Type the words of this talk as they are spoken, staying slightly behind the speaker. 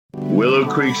Willow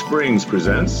Creek Springs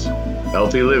presents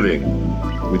Healthy Living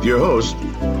with your host,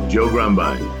 Joe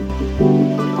Grumbine.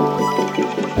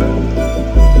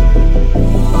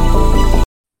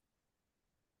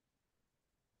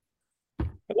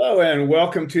 Hello and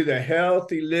welcome to the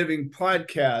Healthy Living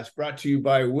Podcast brought to you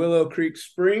by Willow Creek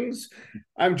Springs.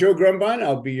 I'm Joe Grumbine.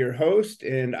 I'll be your host,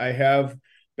 and I have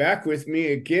back with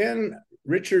me again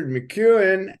Richard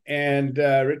Mccuen, and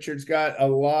Richard's got a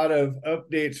lot of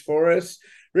updates for us.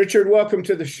 Richard, welcome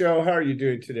to the show. How are you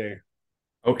doing today?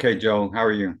 Okay, Joe, how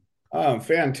are you?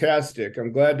 Fantastic.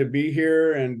 I'm glad to be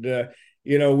here. And,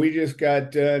 we just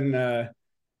got done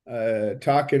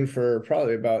talking for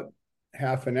probably about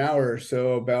half an hour or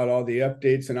so about all the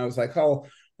updates. And I was like, oh,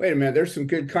 wait a minute, there's some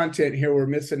good content here we're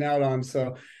missing out on.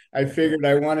 So I figured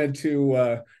I wanted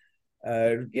to,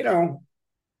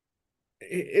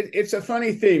 it's a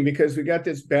funny thing because we got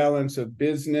this balance of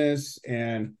business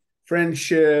and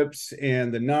friendships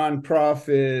and the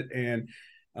nonprofit and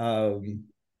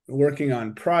working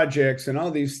on projects and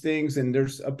all these things. And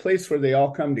there's a place where they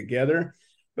all come together,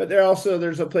 but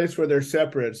there's a place where they're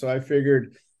separate. So I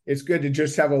figured it's good to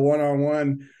just have a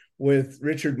one-on-one with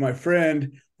Richard, my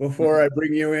friend, before I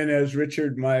bring you in as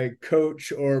Richard, my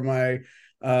coach, or my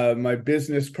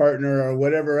business partner, or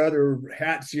whatever other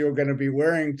hats you're going to be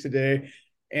wearing today.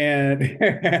 And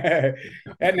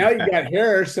and now you got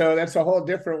hair, so that's a whole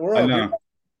different I world. You're a know.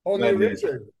 whole new Letting it,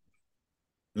 Richard.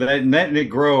 letting it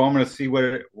grow. I'm gonna see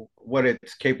what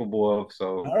it's capable of.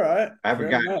 So All right, I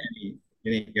haven't fair got enough.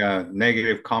 any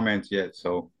negative comments yet.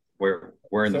 So we're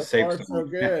in the So safe far, so zone.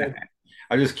 good.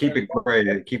 I just keep it gray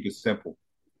and keep it simple.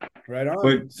 Right But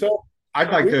on. So I'd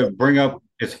like we, to bring up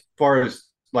as far as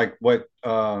like what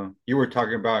you were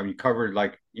talking about. You covered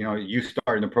like you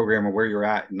starting the program and where you're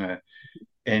at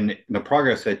and the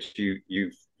progress that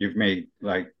you've made.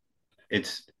 Like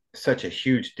it's such a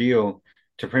huge deal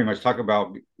to pretty much talk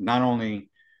about, not only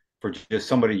for just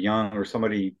somebody young or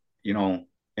somebody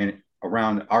and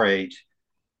around our age,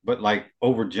 but like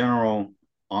over general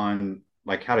on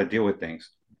like how to deal with things.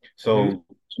 Mhm. So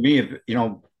to me, if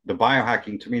the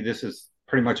biohacking, to me, this is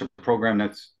pretty much a program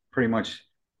that's pretty much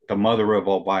the mother of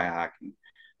all biohacking,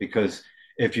 because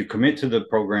if you commit to the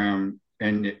program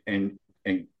and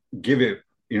give it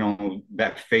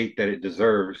that faith that it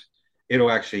deserves,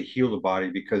 it'll actually heal the body.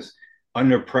 Because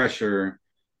under pressure,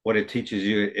 what it teaches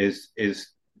you is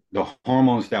the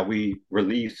hormones that we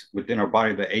release within our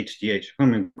body, the HGH,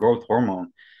 human growth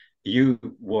hormone. You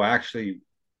will actually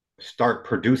start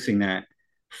producing that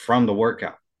from the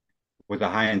workout with a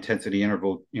high intensity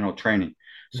interval, training.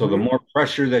 So the Mhm. more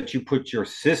pressure that you put your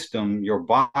system, your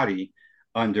body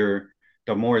under,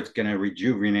 the more it's going to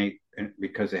rejuvenate,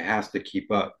 because it has to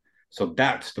keep up. So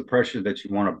that's the pressure that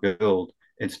you want to build,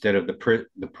 instead of the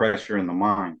pressure in the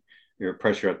mind, your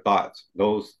pressure of thoughts.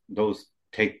 Those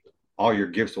take all your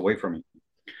gifts away from you.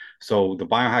 So the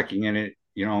biohacking in it,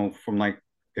 from like,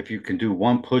 if you can do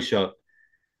one push up,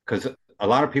 because a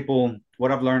lot of people,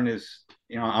 what I've learned is,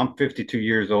 I'm 52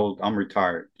 years old. I'm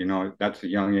retired. That's a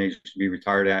young age to be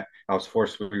retired at. I was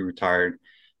forcefully retired,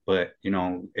 but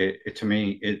to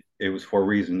me, it was for a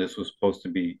reason. This was supposed to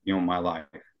be, my life.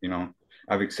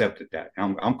 I've accepted that.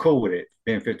 I'm cool with it,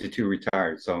 being 52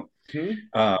 retired. So, Mhm.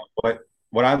 but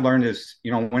what I learned is,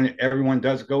 when everyone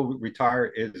does go retire,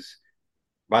 is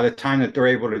by the time that they're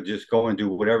able to just go and do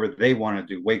whatever they want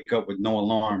to do, wake up with no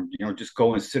alarm, just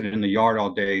go and sit in the yard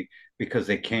all day because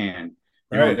they can,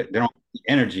 Right. they don't have the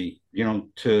energy,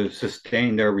 to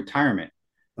sustain their retirement,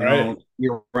 Right. be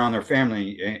around their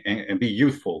family and be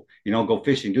youthful, go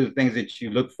fishing, do the things that you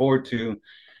look forward to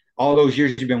all those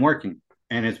years you've been working.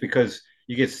 And it's because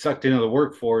you get sucked into the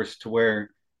workforce to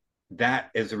where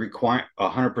that is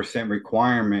 100%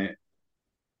 requirement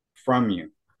from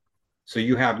you. So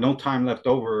you have no time left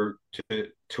over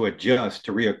to adjust,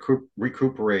 to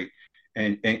recuperate,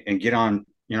 and get on,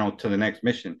 to the next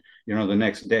mission, the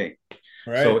next day.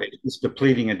 So Right. it's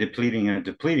depleting and depleting and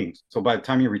depleting. So by the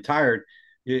time you're retired,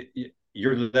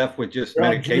 you're left with just You're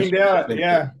all medication. dreamed out.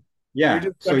 Yeah. You're Yeah.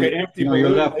 just So like an empty you're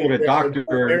balloon left with laying a there with no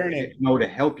doctor, air in it. to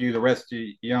help you the rest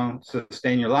of,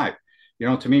 sustain your life.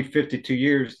 To me, 52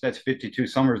 years, that's 52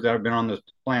 summers that I've been on this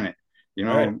planet.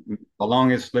 Right. The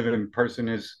longest living person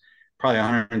is probably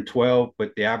 112,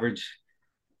 but the average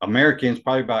American is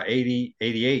probably about 80,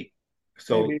 88.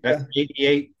 So Maybe. that's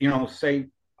 88, say,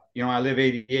 I live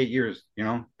 88 years,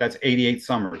 that's 88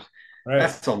 summers. Right.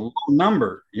 That's a low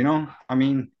number, I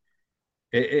mean,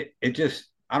 it just,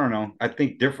 I don't know. I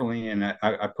think differently, and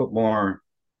I put more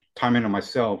time into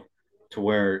myself to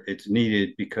where it's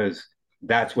needed, because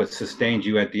that's what sustains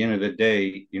you at the end of the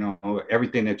day.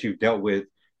 Everything that you've dealt with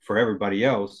for everybody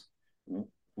else,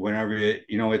 whenever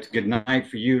it's good night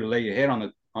for you to lay your head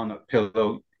on the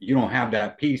pillow, you don't have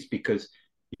that peace because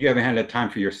you haven't had that time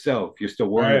for yourself. You're still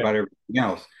worrying Right. about everything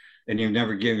else, and you've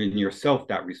never given yourself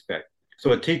that respect.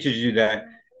 So it teaches you that.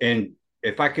 And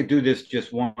if I could do this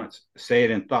just once, say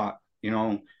it in thought,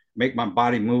 make my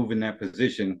body move in that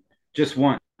position just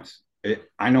once,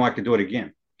 I know I could do it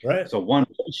again. Right. So one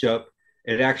push up,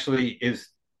 it actually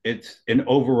it's an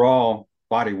overall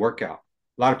body workout.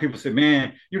 A lot of people say,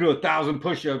 man, you do 1,000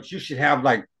 push-ups, you should have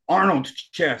like Arnold's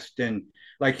chest, and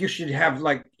like you should have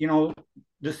like,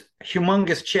 this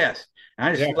humongous chest. And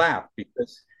I just Yeah. laugh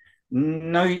because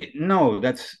no,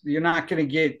 you're not gonna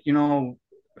get,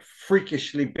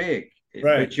 freakishly big,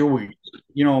 Right. but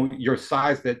your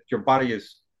size that your body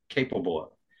is capable of.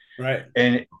 Right.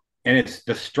 And it's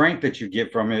the strength that you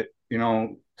get from it,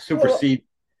 Well, supersede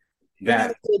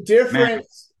that the mass.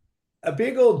 difference, a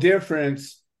big old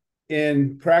difference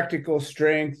in practical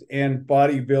strength and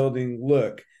bodybuilding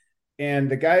look. And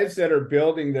the guys that are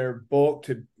building their bulk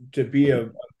to be a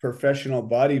professional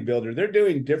bodybuilder, they're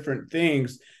doing different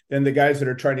things than the guys that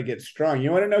are trying to get strong.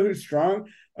 You want to know who's strong?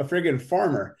 A friggin'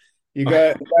 farmer. You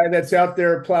got a guy that's out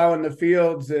there plowing the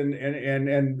fields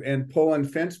and pulling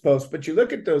fence posts. But you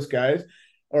look at those guys,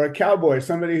 or a cowboy,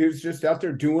 somebody who's just out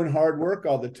there doing hard work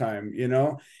all the time,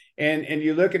 and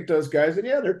you look at those guys, and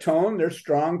yeah, they're toned, they're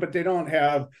strong, but they don't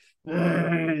have,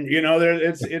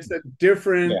 it's a Yeah,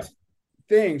 different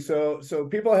thing. So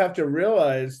people have to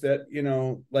realize that,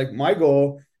 like my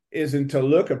goal isn't to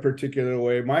look a particular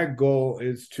way. My goal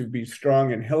is to be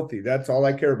strong and healthy. That's all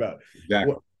I care about.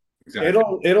 exactly.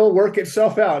 Exactly. It'll work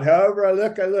itself out. However I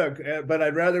look, but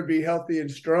I'd rather be healthy and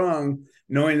strong,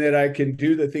 knowing that I can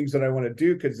do the things that I want to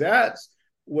do, because that's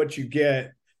what you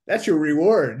get. That's your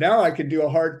reward. Now I can do a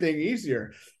hard thing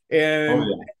easier. Oh And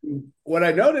yeah. what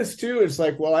I noticed too is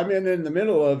like, well, I'm in the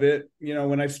middle of it.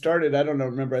 When I started, I don't know,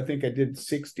 remember, I think I did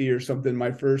 60 or something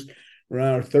my first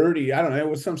round, or 30. I don't know. It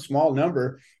was some small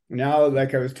number. Now,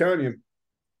 like I was telling you,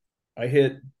 I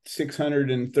hit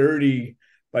 630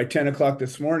 by 10 o'clock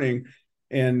this morning,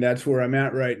 and that's where I'm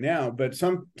at right now. But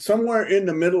somewhere in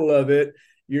the middle of it,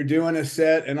 you're doing a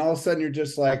set, and all of a sudden you're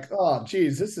just like, oh,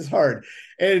 geez, this is hard.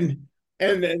 And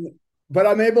but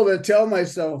I'm able to tell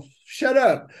myself, shut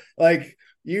up. Like,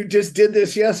 you just did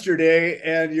this yesterday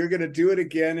and you're going to do it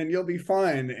again and you'll be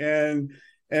fine. And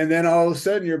then all of a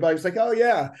sudden your body's like, oh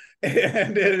yeah.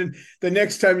 And then the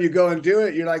next time you go and do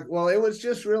it, you're like, well, it was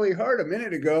just really hard a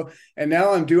minute ago. And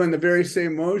now I'm doing the very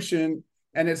same motion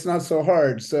and it's not so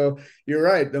hard. So you're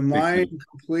right. The mind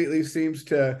completely seems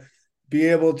to be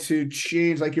able to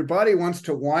change. Like, your body wants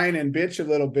to whine and bitch a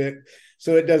little bit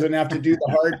so it doesn't have to do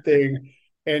the hard thing.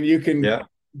 And you can Yeah.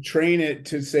 train it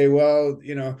to say, well,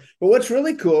 but what's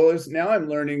really cool is now I'm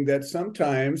learning that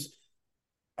sometimes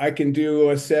I can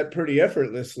do a set pretty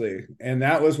effortlessly. And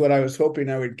that was what I was hoping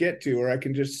I would get to, where I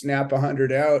can just snap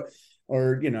 100 out,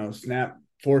 or, snap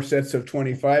 4 sets of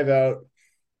 25 out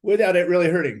without it really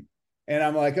hurting. And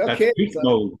I'm like, That's okay, peak so,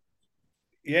 mode.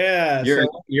 yeah. You're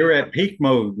So, you're at peak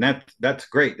mode, and that's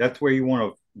great. That's where you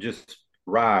want to just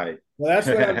ride. well, that's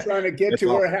what I'm That's trying to get to,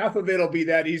 where awesome. half of it'll be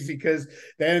that easy, because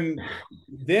then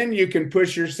you can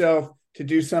push yourself to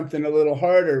do something a little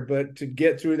harder, but to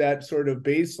get through that sort of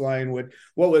baseline with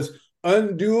what was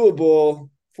undoable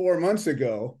 4 months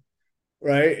ago,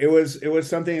 right? It was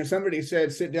something, if somebody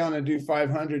said sit down and do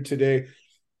 500 today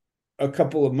a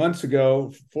couple of months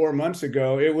ago, 4 months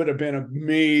ago, it would have been a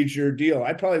major deal.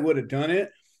 I probably would have done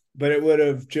it, but it would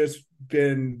have just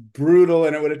been brutal,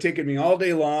 and it would have taken me all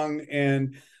day long,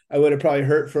 and I would have probably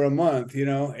hurt for a month,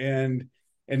 and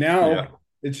now Yeah.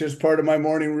 it's just part of my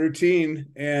morning routine,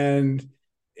 and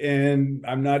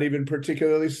I'm not even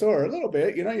particularly sore. A little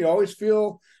bit, you always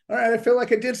feel all right. I feel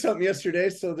like I did something yesterday.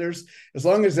 So as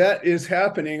long as that is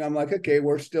happening, I'm like, okay,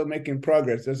 we're still making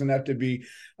progress. It doesn't have to be,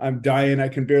 I'm dying, I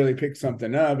can barely pick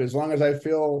something up. As long as I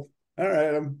feel all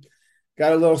right, I'm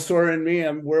got a little sore in me,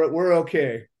 we're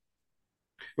okay.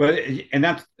 Well, and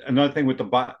that's another thing with the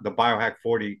biohack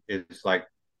 40 is like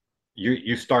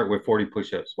you start with 40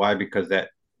 push-ups. Why? Because that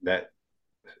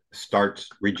starts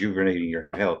rejuvenating your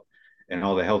health and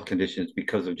all the health conditions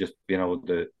because of just being able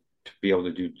to be able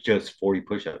to do just 40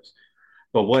 push-ups.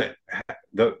 But what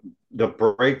the the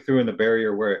breakthrough and the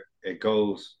barrier where it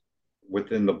goes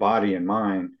within the body and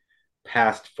mind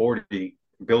past 40,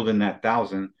 building that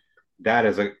 1,000, that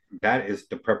is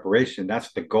the preparation.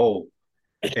 That's the goal.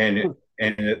 And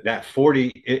that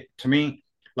 40, it to me,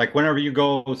 like whenever you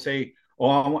go say,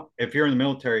 oh, if you're in the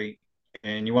military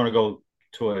and you want to go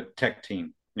to a tech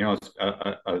team, a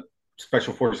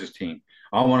special forces team,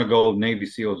 I want to go Navy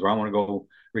SEALs, or I want to go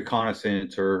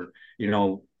reconnaissance, or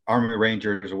Army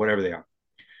Rangers, or whatever they are.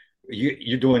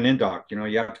 you do an indoc, you know,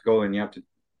 you have to go and you have to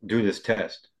do this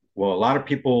test. Well, a lot of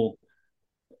people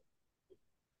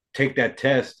take that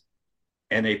test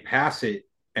and they pass it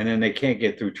and then they can't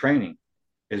get through training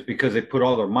is because they put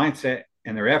all their mindset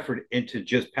and their effort into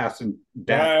just passing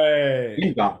that Right.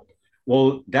 indoc.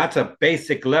 Well, that's a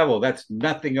basic level. That's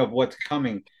nothing of what's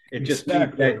coming. It just means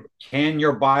Exactly. that can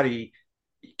your body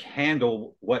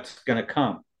handle what's going to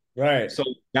come? Right. So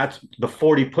that's the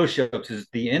 40 push-ups is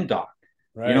the indoc,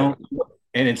 you Right. know,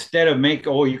 and instead of make,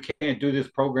 oh, you can't do this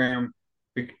program,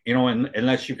 you know,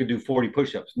 unless you could do 40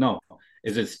 push-ups. No,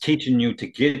 is it's teaching you to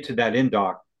get to that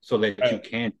indoc so that you Right.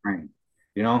 can train,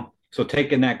 you know? So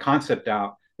taking that concept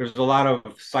out, there's a lot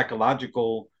of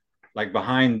psychological, like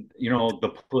behind, you know, the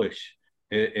push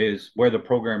is where the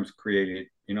program's created,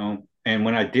 you know? And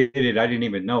when I did it, I didn't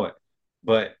even know it,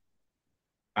 but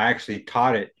I actually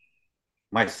taught it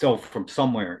myself from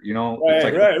somewhere. You know, it's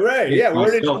Right. like Right. Right. it's Yeah.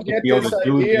 Where did myself you to get be able this to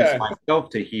do this idea? myself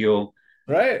to heal.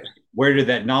 Right. Where did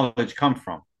that knowledge come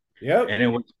from? Yep. And it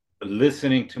was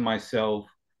listening to myself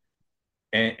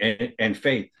and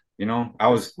faith. You know, I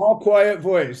A was small, quiet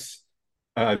voice.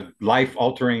 life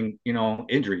altering, you know,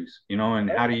 injuries. You know, and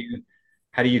how do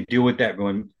you deal with that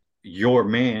when your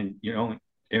man, you know,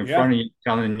 in Yeah. front of you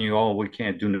telling you, oh, we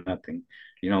can't do nothing.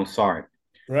 You know, sorry.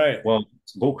 Right. Well,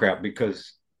 it's bullcrap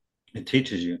because it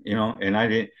teaches you, you know. And I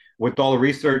didn't with all the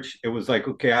research, it was like,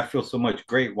 okay, I feel so much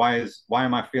great. Why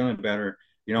am I feeling better?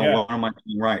 You know, Yeah. what am I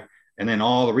doing right? And then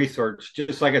all the research,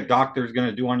 just like a doctor is going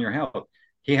to do on your health,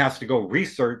 he has to go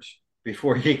research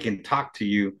before he can talk to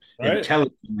you Right.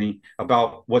 intelligently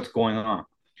about what's going on.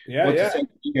 Yeah. What's the Yeah. same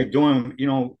thing you're doing, you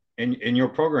know, in your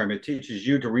program? It teaches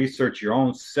you to research your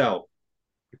own self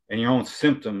and your own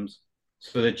symptoms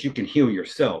so that you can heal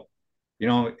yourself, you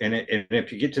know. And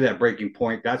if you get to that breaking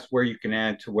point, that's where you can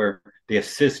add to where the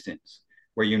assistance,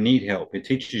 where you need help. It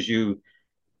teaches you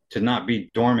to not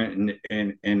be dormant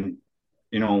and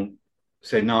you know,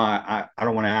 say no, I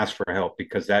don't want to ask for help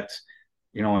because that's,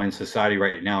 you know, in society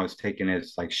right now is taken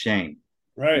as like shame,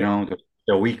 you Right. know,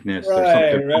 the weakness. There's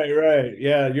Right. something, Right. Right.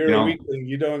 Yeah. you You're a know. weakling.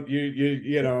 You don't.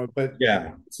 You know. But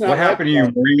Yeah. it's What not like happened to you,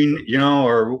 that. Marine? You know,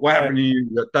 or what Right. happened to you?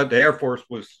 I thought the Air Force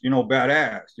was, you know,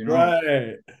 badass. You know,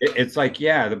 Right. it's like,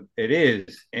 yeah, it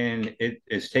is, and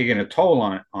it's taking a toll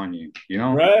on you. You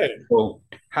know, Right. so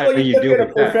how Well, do you you look deal at a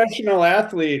with that? professional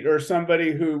athlete or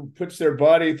somebody who puts their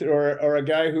body through, or a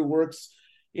guy who works,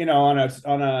 you know, on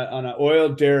a oil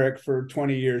derrick for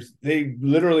 20 years. They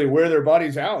literally wear their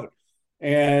bodies out,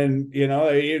 and you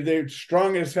know they're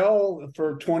strong as hell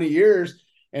for 20 years,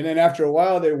 and then after a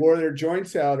while they wore their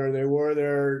joints out, or they wore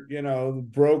their, you know,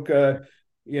 broke a,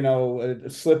 you know,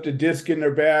 slipped a disc in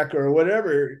their back or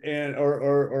whatever, and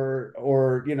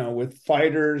or you know, with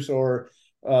fighters or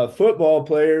football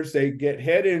players, they get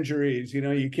head injuries. You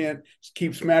know, you can't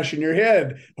keep smashing your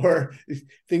head or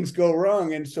things go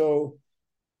wrong. And so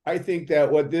I think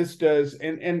that what this does,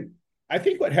 and I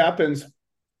think what happens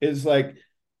is, like,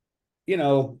 you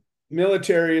know,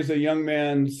 military is a young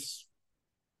man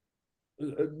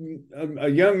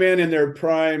in their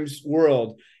primes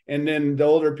world, and then the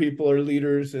older people are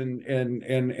leaders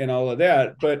and all of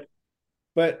that.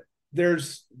 But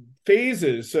there's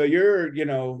phases. So you're, you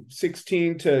know,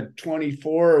 16 to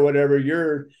 24 or whatever,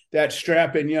 you're that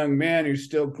strapping young man who's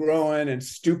still growing and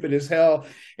stupid as hell.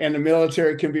 And the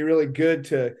military can be really good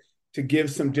to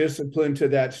give some discipline to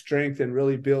that strength and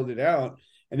really build it out.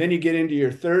 And then you get into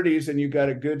your 30s and you got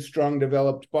a good, strong,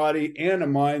 developed body and a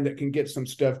mind that can get some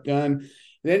stuff done.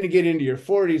 Then you get into your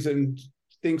 40s and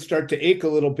things start to ache a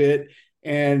little bit,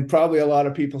 and probably a lot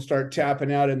of people start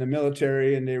tapping out in the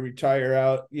military and they retire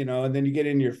out, you know. And then you get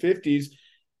into your 50s,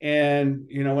 and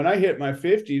you know, when I hit my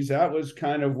 50s, that was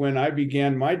kind of when I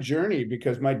began my journey,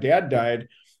 because my dad died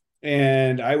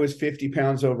and I was 50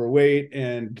 pounds overweight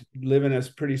and living a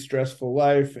pretty stressful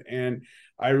life. And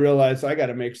I realized I got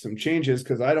to make some changes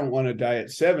because I don't want to die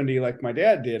at 70 like my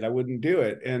dad did. I wouldn't do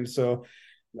it. And so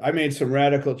I made some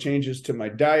radical changes to my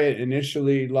diet,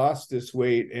 initially lost this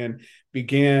weight and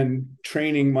began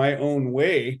training my own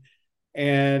way.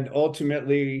 And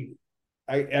ultimately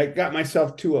I got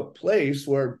myself to a place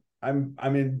where I'm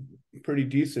in pretty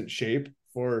decent shape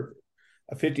for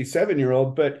a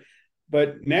 57-year-old.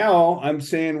 But now I'm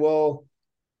saying, well,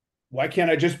 why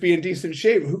can't I just be in decent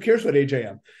shape? Who cares what age I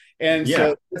am? And Yeah.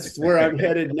 so that's where I'm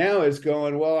headed now, is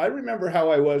going, well, I remember how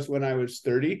I was when I was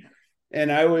 30,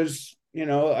 and I was, you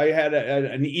know, I had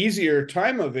an easier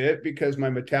time of it because my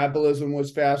metabolism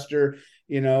was faster,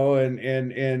 you know,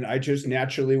 and I just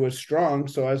naturally was strong.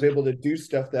 So I was able to do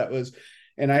stuff that was,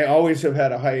 and I always have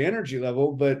had a high energy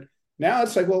level. But now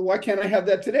it's like, well, why can't I have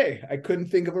that today? I couldn't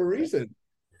think of a reason.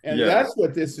 And that's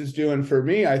what this is doing for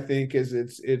me, I think, is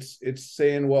it's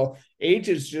saying, well, age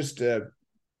is just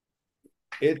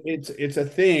it's a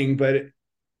thing, but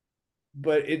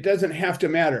it doesn't have to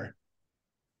matter.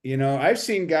 I've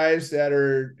seen guys that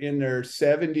are in their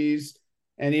 70s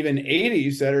and even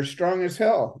 80s that are strong as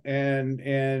hell. And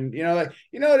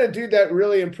the dude that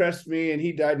really impressed me, and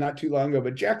he died not too long ago,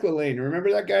 but Jack LaLanne,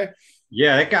 remember that guy?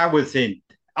 Yeah, that guy was in.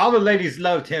 All the ladies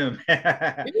loved him.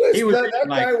 That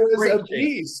guy was a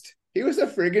beast. He was a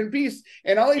friggin' beast.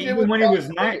 And all he did was, when he was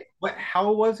nine. What? How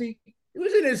old was he? He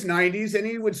was in his 90s, and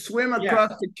he would swim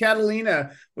across the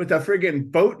Catalina with a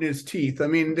friggin' boat in his teeth. I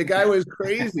mean, the guy was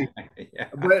crazy.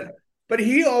 But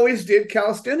he always did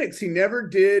calisthenics. He never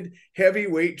did heavy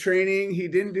weight training. He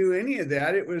didn't do any of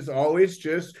that. It was always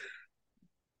just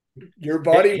your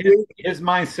body. His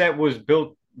mindset was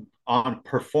built on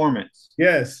performance.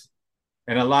 Yes.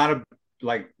 And a lot of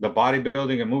like the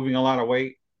bodybuilding and moving a lot of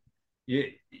weight,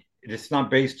 it's not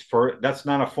based for, that's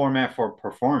not a format for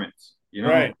performance,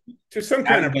 right? To some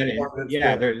kind of performance.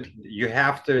 You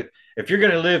have to, if you're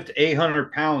going to lift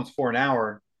 800 pounds for an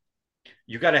hour,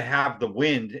 you got to have the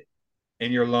wind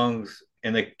in your lungs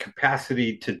and the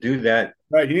capacity to do that.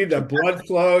 Right. You need the blood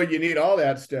flow. You need all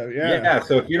that stuff. Yeah. Yeah.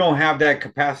 So if you don't have that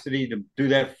capacity to do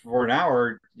that for an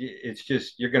hour, it's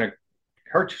just, you're going to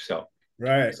hurt yourself.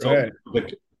 Right. So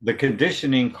right. The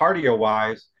conditioning cardio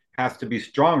wise has to be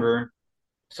stronger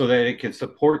so that it can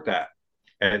support that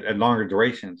at longer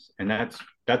durations. And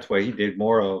that's what he did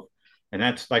more of. And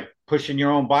that's like pushing your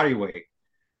own body weight.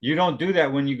 You don't do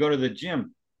that when you go to the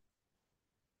gym,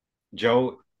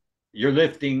 Joe. You're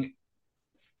lifting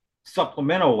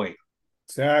supplemental weight.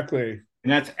 Exactly.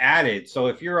 And that's added. So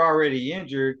if you're already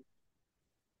injured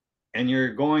and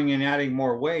you're going and adding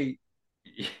more weight,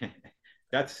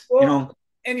 that's,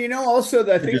 and also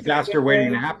that disaster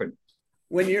waiting to happen.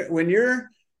 When you're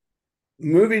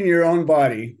moving your own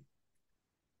body,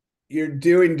 you're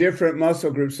doing different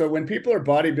muscle groups. So when people are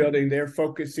bodybuilding, they're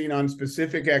focusing on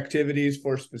specific activities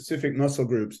for specific muscle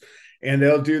groups. And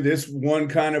they'll do this one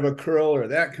kind of a curl or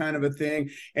that kind of a thing.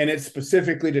 And it's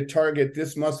specifically to target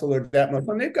this muscle or that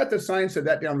muscle. And they've got the science of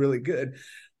that down really good.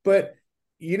 But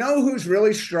who's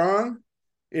really strong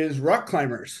is rock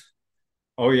climbers.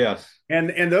 Oh, yes.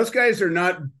 And those guys are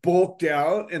not bulked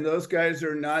out, and those guys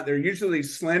are not, they're usually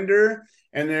slender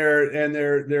and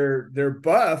they're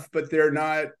buff, but they're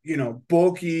not,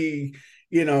 bulky,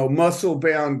 muscle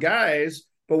bound guys.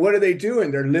 But what are they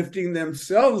doing? They're lifting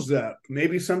themselves up,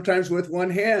 maybe sometimes with one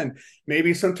hand,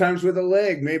 maybe sometimes with a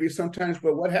leg, maybe sometimes.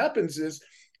 But what happens is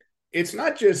it's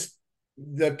not just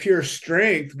the pure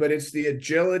strength, but it's the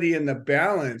agility and the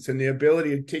balance and the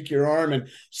ability to take your arm and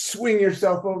swing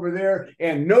yourself over there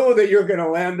and know that you're going to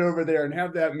land over there and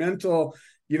have that mental,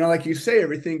 like you say,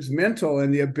 everything's mental,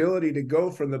 and the ability to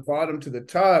go from the bottom to the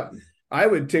top. I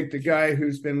would take the guy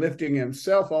who's been lifting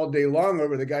himself all day long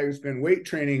over the guy who's been weight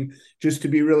training just to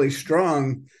be really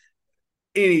strong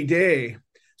any day.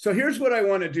 So here's what I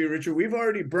want to do, Richard. We've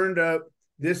already burned up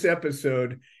this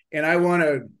episode, and I want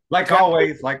to like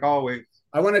always,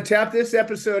 I want to tap this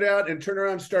episode out and turn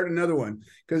around and start another one,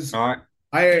 because all right.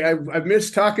 I've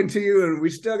missed talking to you, and we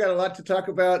still got a lot to talk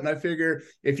about. And I figure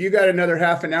if you got another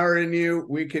half an hour in you,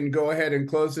 we can go ahead and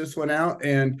close this one out,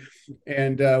 and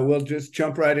we'll just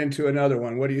jump right into another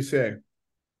one. What do you say?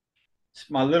 It's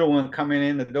my little one coming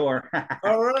in the door.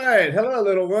 All right. Hello,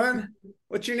 little one.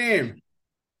 What's your name?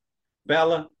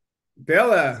 Bella.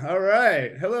 Bella. All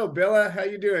right. Hello, Bella. How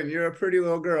you doing? You're a pretty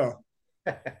little girl.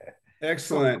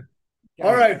 Excellent.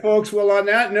 All right, folks. Well, on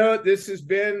that note, this has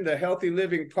been the Healthy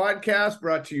Living Podcast,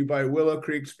 brought to you by Willow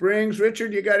Creek Springs.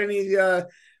 Richard, you got any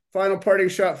final parting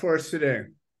shot for us today?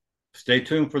 Stay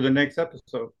tuned for the next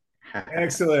episode.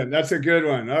 Excellent. That's a good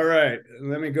one. All right.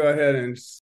 Let me go ahead and